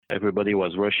everybody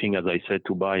was rushing, as I said,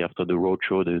 to buy after the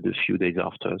roadshow the few days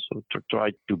after. So to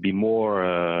try to be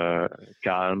more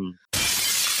calm.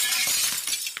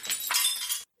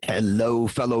 Hello,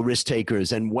 fellow risk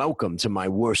takers, and welcome to my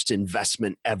worst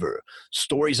investment ever.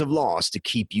 Stories of loss to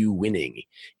keep you winning.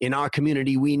 In our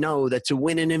community, we know that to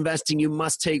win in investing, you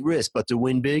must take risk, but to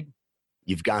win big,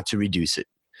 you've got to reduce it.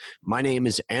 My name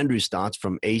is Andrew Stotz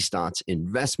from A Stotz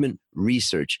Investment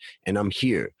Research, and I'm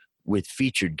here with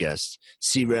featured guest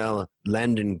Cyril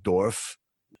Landendorf.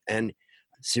 And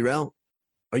Cyril,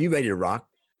 are you ready to rock?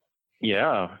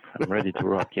 Yeah, I'm ready to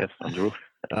rock. Yes, Andrew.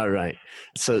 All right.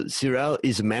 So Cyril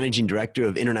is Managing Director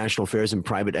of International Affairs and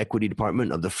Private Equity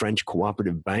Department of the French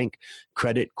Cooperative Bank,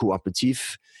 Crédit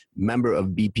Coopératif, member of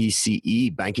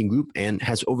BPCE Banking Group, and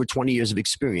has over 20 years of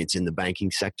experience in the banking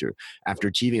sector. After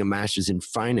achieving a master's in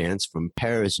finance from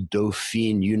Paris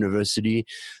Dauphine University,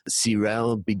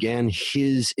 Cyril began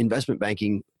his investment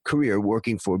banking career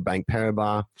working for Bank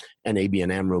Paribas and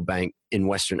ABN AMRO Bank in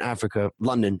Western Africa,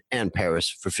 London, and Paris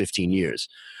for 15 years.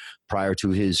 Prior to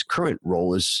his current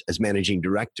role as managing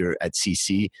director at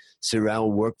CC,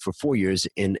 Cyril worked for 4 years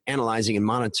in analyzing and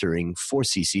monitoring for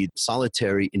CC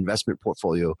solitary investment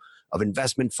portfolio of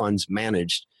investment funds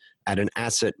managed at an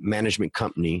asset management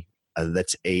company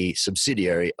that's a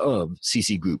subsidiary of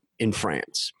CC Group in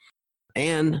France.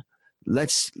 And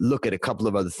let's look at a couple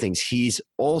of other things. He's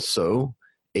also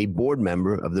a board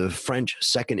member of the French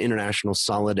Second International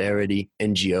Solidarity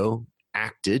NGO,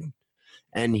 ACTED,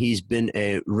 and he's been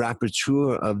a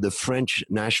rapporteur of the French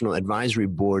National Advisory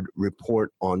Board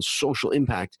report on social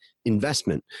impact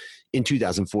investment in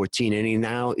 2014, and he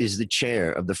now is the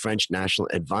chair of the French National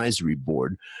Advisory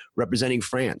Board, representing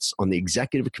France on the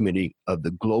executive committee of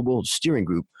the Global Steering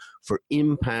Group for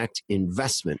Impact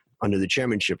Investment under the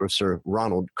chairmanship of Sir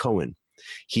Ronald Cohen.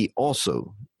 He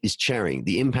also is chairing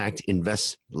the Impact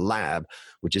Invest Lab,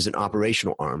 which is an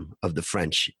operational arm of the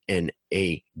French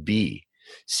NAB.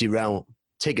 Cyril,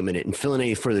 take a minute and fill in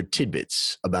any further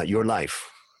tidbits about your life.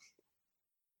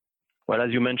 Well,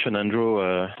 as you mentioned,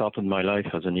 Andrew, started my life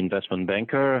as an investment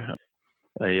banker.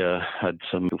 I had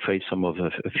to face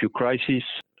a few crises,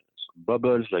 some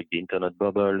bubbles like the internet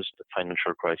bubbles, the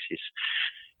financial crisis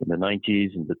in the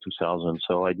 90s, in the 2000s.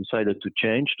 So I decided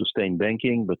to stay in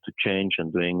banking, but to change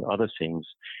and doing other things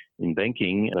in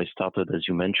banking. I started, as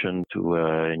you mentioned, to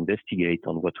investigate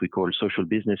on what we call social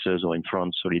businesses, or in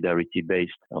France,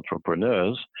 solidarity-based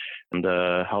entrepreneurs, and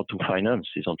how to finance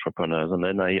these entrepreneurs. And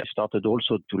then I started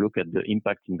also to look at the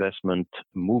impact investment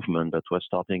movement that was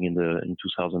starting in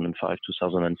 2005,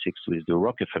 2006 with the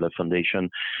Rockefeller Foundation,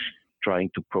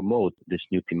 trying to promote this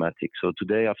new thematic. So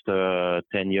today, after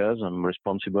 10 years, I'm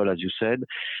responsible, as you said,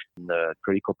 in the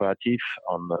Crédit Coopératif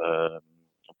on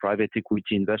private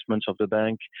equity investments of the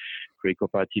bank. Crédit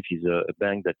Coopératif is a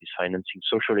bank that is financing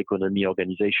social economy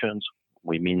organizations.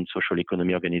 We mean social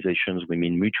economy organizations, we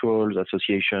mean mutuals,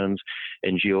 associations,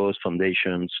 NGOs,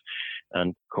 foundations,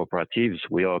 and cooperatives.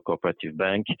 We are a cooperative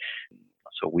bank.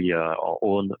 So we are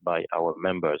owned by our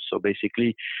members. So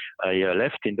basically, I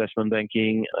left investment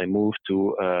banking. I moved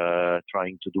to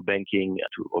trying to do banking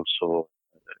to also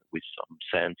with some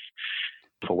sense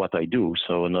for what I do.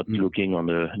 So not looking on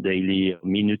the daily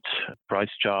minute price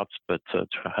charts, but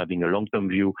having a long-term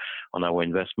view on our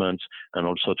investments, and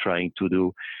also trying to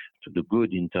do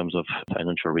good in terms of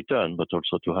financial return, but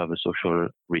also to have a social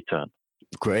return.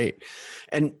 Great.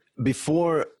 And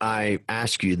before I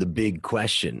ask you the big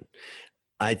question,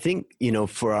 I think,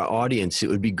 for our audience, it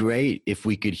would be great if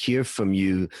we could hear from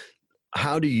you.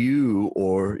 How do you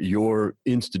or your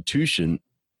institution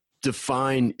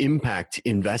define impact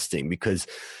investing? Because,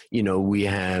 we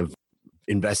have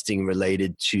investing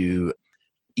related to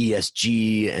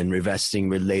ESG and investing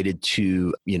related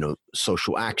to,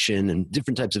 social action and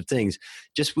different types of things.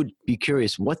 Just would be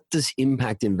curious, what does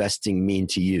impact investing mean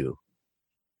to you?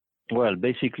 Well,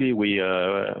 basically, we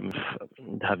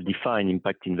have defined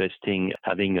impact investing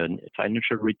having a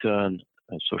financial return,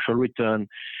 a social return,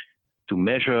 to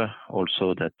measure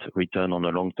also that return on a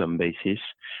long-term basis,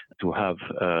 to have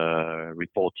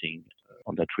reporting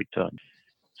on that return.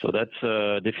 So that's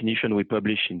a definition we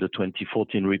published in the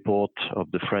 2014 report of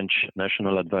the French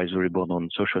National Advisory Board on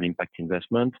Social Impact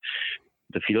Investment.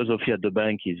 The philosophy at the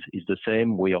bank is the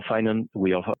same. We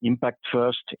are impact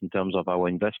first in terms of our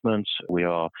investments. We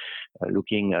are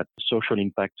looking at social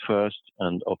impact first,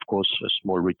 and of course a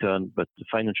small return, but the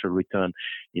financial return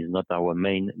is not our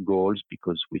main goals,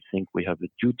 because we think we have the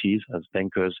duties as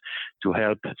bankers to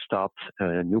help start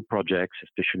new projects,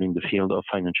 especially in the field of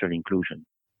financial inclusion.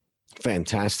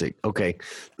 Fantastic. Okay.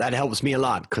 That helps me a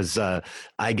lot because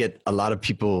I get a lot of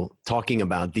people talking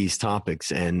about these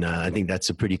topics. And I think that's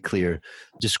a pretty clear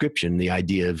description, the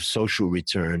idea of social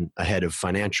return ahead of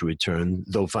financial return,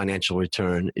 though financial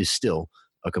return is still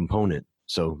a component.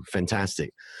 So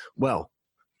fantastic. Well,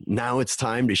 now it's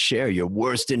time to share your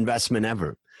worst investment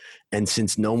ever. And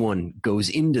since no one goes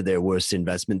into their worst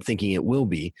investment thinking it will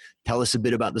be, tell us a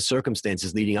bit about the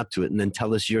circumstances leading up to it and then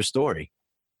tell us your story.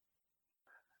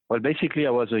 Well, basically,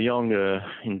 I was a young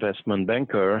investment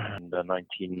banker in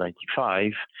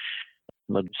 1995,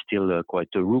 but still quite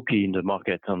a rookie in the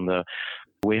market. And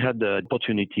we had the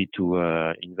opportunity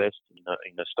to invest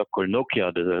in a stock called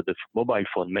Nokia, the mobile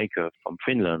phone maker from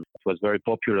Finland. It was very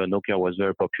popular. Nokia was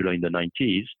very popular in the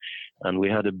 90s. And we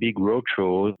had a big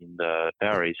roadshow in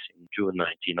Paris in June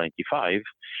 1995.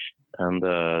 And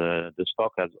the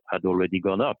stock had already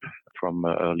gone up from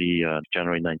early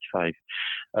January 95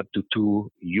 up to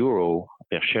 €2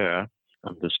 per share.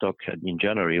 And the stock in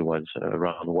January was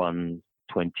around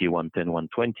 120, 110,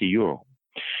 120 euro.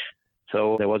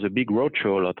 So there was a big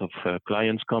roadshow, a lot of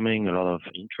clients coming, a lot of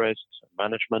interest,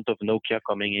 management of Nokia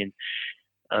coming in.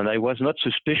 And I was not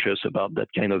suspicious about that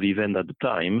kind of event at the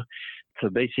time. So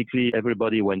basically,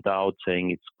 everybody went out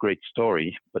saying it's a great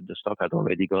story, but the stock had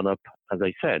already gone up, as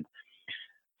I said.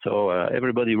 So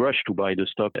everybody rushed to buy the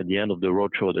stock at the end of the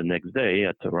roadshow the next day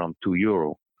at around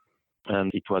 €2. And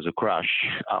it was a crash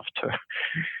after.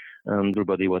 And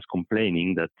everybody was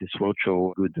complaining that this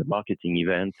roadshow, good marketing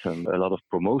event and a lot of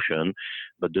promotion,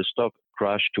 but the stock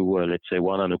crashed to, let's say,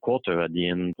 1.25 at the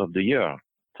end of the year.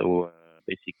 So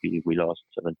basically, we lost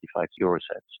 75 euro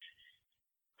cents.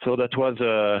 So that was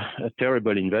a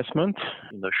terrible investment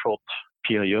in a short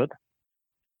period.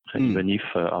 And even if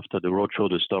after the roadshow,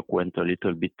 the stock went a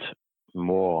little bit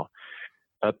more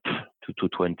up to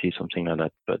 220, something like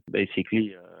that. But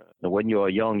basically, when you're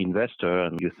a young investor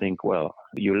and you think, well,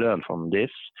 you learn from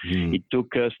this, it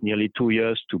took us nearly 2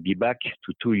 years to be back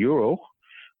to €2,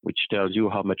 which tells you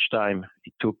how much time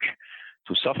it took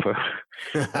to suffer.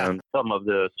 And some of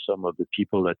the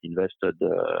people that invested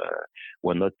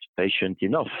were not patient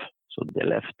enough. So they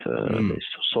left, they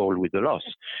sold with a loss.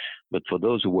 But for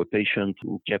those who were patient,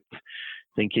 who kept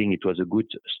thinking it was a good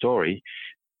story,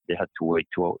 they had to wait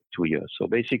 2 years. So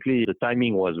basically, the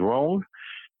timing was wrong.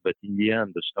 But in the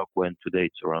end, the stock went today,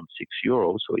 it's around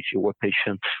 €6. So if you were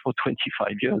patient for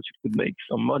 25 years, you could make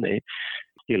some money.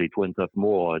 Still, it went up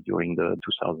more during the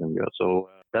 2000 years. So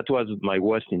that was my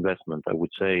worst investment, I would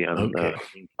say. And I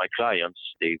think my clients,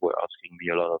 they were asking me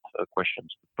a lot of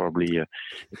questions. Probably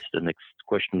it's the next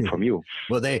question from you.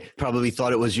 Well, they probably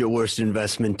thought it was your worst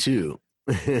investment too.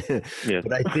 Yes.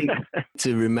 But I think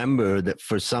to remember that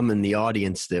for some in the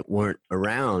audience that weren't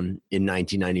around in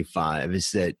 1995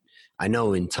 is that I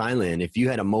know in Thailand, if you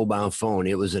had a mobile phone,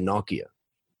 it was a Nokia.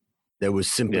 There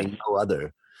was simply no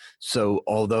other. So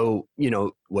although,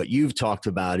 what you've talked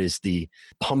about is the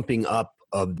pumping up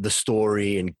of the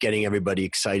story and getting everybody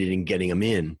excited and getting them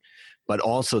in, but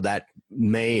also that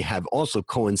may have also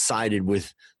coincided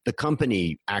with the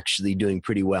company actually doing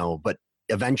pretty well. But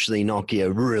eventually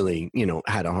Nokia really,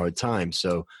 had a hard time.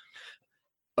 So,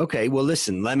 okay, well,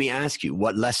 listen, let me ask you,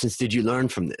 what lessons did you learn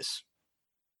from this?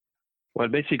 Well,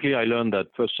 basically, I learned that,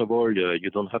 first of all, you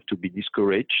don't have to be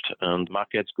discouraged, and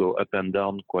markets go up and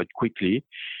down quite quickly.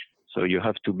 So you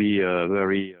have to be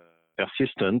very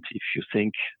persistent if you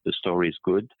think the story is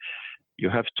good. You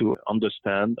have to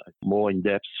understand more in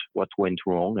depth what went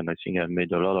wrong. And I think I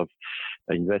made a lot of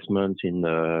investments in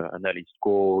analyst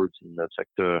calls, in the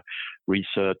sector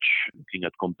research, looking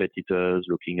at competitors,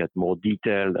 looking at more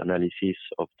detailed analysis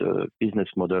of the business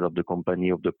model of the company,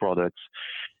 of the products,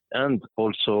 and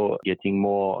also getting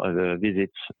more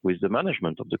visits with the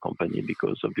management of the company,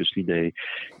 because obviously they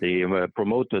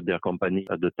promoted their company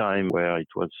at the time where it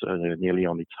was nearly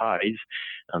on its highs.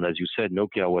 And as you said,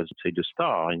 Nokia was, say, the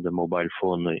star in the mobile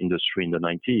phone industry in the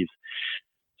 90s.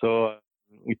 So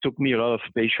it took me a lot of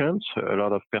patience, a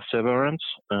lot of perseverance,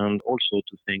 and also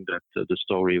to think that the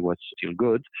story was still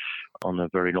good on a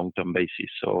very long-term basis.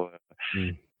 So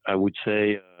I would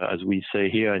say, as we say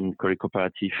here in Credit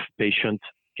Cooperative, patient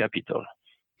capital.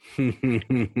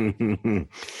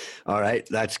 All right,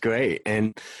 that's great.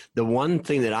 And the one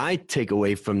thing that I take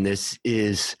away from this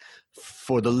is,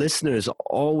 for the listeners,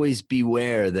 always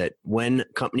beware that when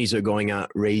companies are going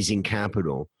out raising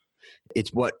capital,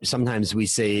 it's what sometimes we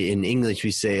say in English,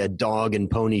 we say a dog and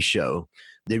pony show.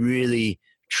 They're really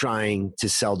trying to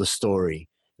sell the story.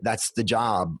 That's the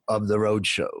job of the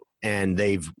roadshow. and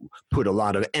they've put a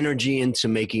lot of energy into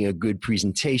making a good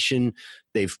presentation.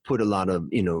 They've put a lot of,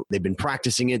 they've been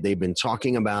practicing it. They've been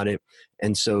talking about it.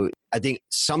 And so I think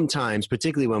sometimes,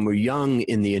 particularly when we're young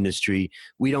in the industry,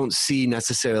 we don't see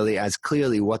necessarily as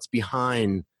clearly what's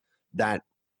behind that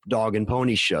dog and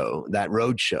pony show, that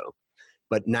road show.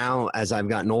 But now, as I've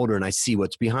gotten older and I see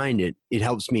what's behind it, it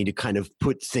helps me to kind of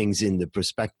put things into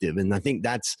perspective. And I think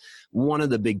that's one of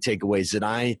the big takeaways that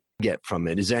I get from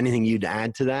it. Is there anything you'd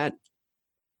add to that?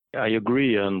 I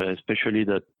agree, and especially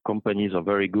that companies are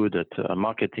very good at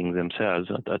marketing themselves,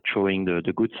 at showing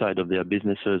the good side of their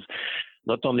businesses,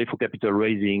 not only for capital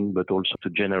raising, but also to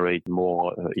generate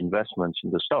more investments in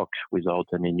the stock without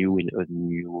any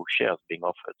new shares being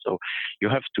offered. So you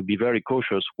have to be very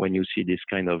cautious when you see this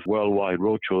kind of worldwide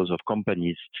roadshows of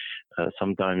companies.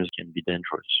 Sometimes can be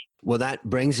dangerous. Well, that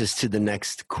brings us to the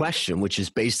next question, which is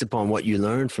based upon what you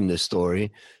learned from this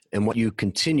story and what you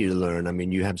continue to learn. I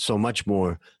mean, you have so much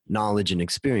more knowledge and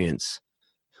experience.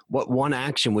 What one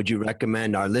action would you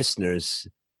recommend our listeners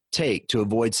take to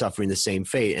avoid suffering the same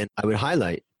fate? And I would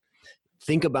highlight,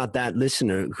 think about that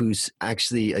listener who's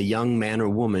actually a young man or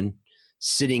woman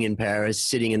sitting in Paris,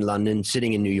 sitting in London,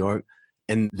 sitting in New York,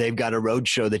 and they've got a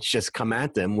roadshow that's just come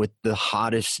at them with the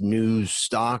hottest news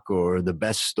stock or the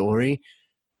best story.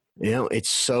 It's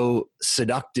so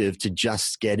seductive to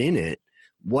just get in it.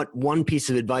 What one piece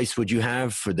of advice would you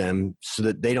have for them so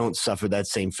that they don't suffer that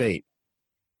same fate?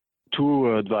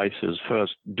 Two advices.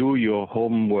 First, do your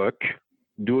homework.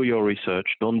 Do your research.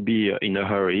 Don't be in a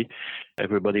hurry.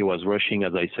 Everybody was rushing,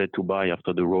 as I said, to buy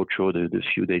after the roadshow the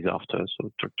few days after.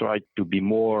 So try to be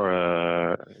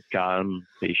more calm,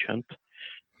 patient.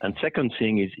 And second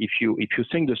thing is, if you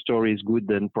think the story is good,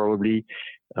 then probably,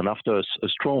 and after a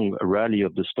strong rally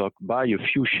of the stock, buy a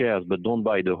few shares, but don't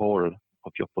buy the whole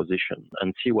of your position,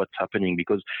 and see what's happening,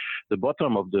 because the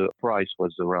bottom of the price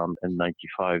was around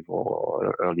 95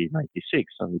 or early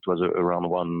 96, and it was around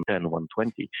 110,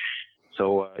 120.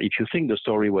 So if you think the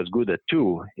story was good at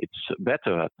 2, it's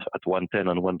better at 110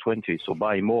 and 120. So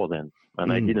buy more then.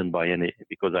 And I didn't buy any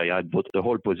because I had bought the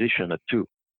whole position at 2.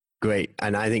 Great.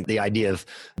 And I think the idea of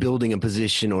building a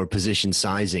position or position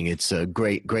sizing, it's a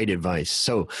great advice.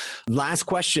 So last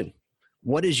question.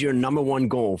 What is your number one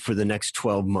goal for the next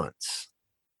 12 months?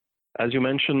 As you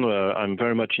mentioned, I'm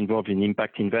very much involved in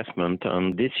impact investment.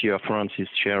 And this year, France is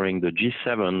sharing the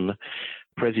G7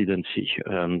 presidency,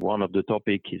 and one of the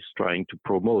topics is trying to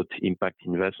promote impact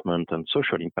investment and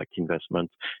social impact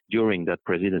investment during that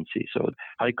presidency. So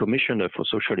High Commissioner for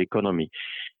Social Economy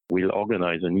will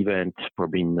organize an event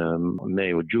probably in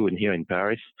May or June here in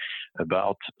Paris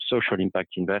about social impact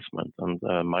investment. And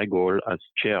my goal as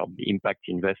chair of the Impact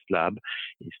Invest Lab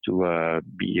is to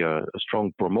be a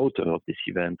strong promoter of this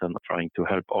event and trying to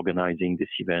help organizing this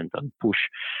event and push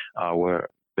our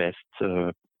best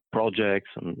projects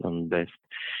and best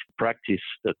practice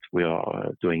that we are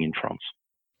doing in France.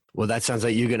 Well, that sounds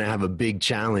like you're going to have a big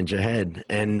challenge ahead.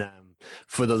 And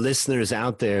for the listeners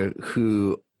out there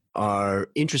who are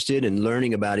interested in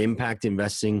learning about impact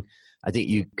investing, I think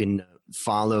you can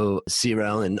follow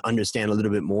Cyril and understand a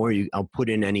little bit more. I'll put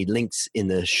in any links in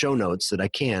the show notes that I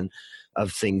can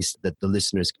of things that the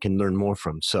listeners can learn more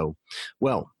from. So,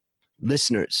 well,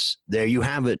 listeners, there you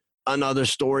have it. Another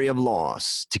story of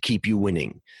loss to keep you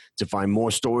winning. To find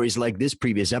more stories like this,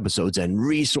 previous episodes, and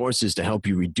resources to help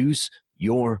you reduce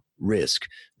your risk,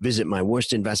 visit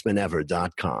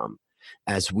myworstinvestmentever.com.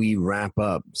 As we wrap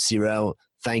up, Cyril,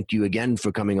 thank you again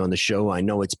for coming on the show. I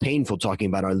know it's painful talking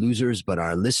about our losers, but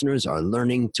our listeners are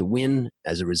learning to win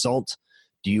as a result.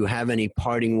 Do you have any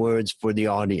parting words for the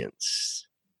audience?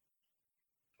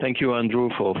 Thank you, Andrew,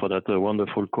 for that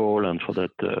wonderful call and for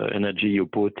that energy you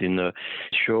put in the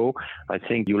show. I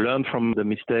think you learn from the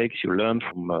mistakes, you learn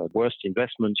from worst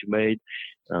investments you made,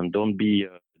 and don't be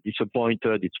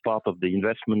disappointed. It's part of the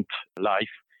investment life.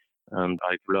 And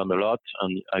I've learned a lot,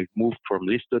 and I've moved from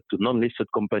listed to non-listed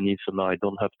companies, so now I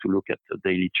don't have to look at the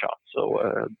daily chart.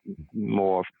 So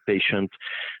more patient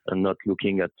and not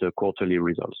looking at the quarterly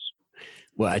results.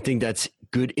 Well, I think that's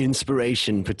good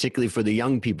inspiration, particularly for the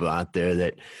young people out there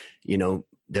that,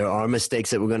 there are mistakes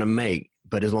that we're going to make,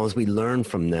 but as long as we learn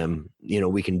from them,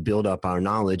 we can build up our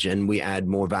knowledge and we add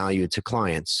more value to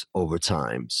clients over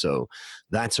time. So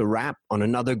that's a wrap on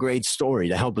another great story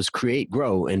to help us create,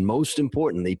 grow, and most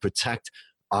importantly, protect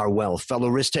our wealth. Fellow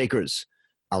risk takers,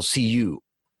 I'll see you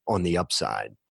on the upside.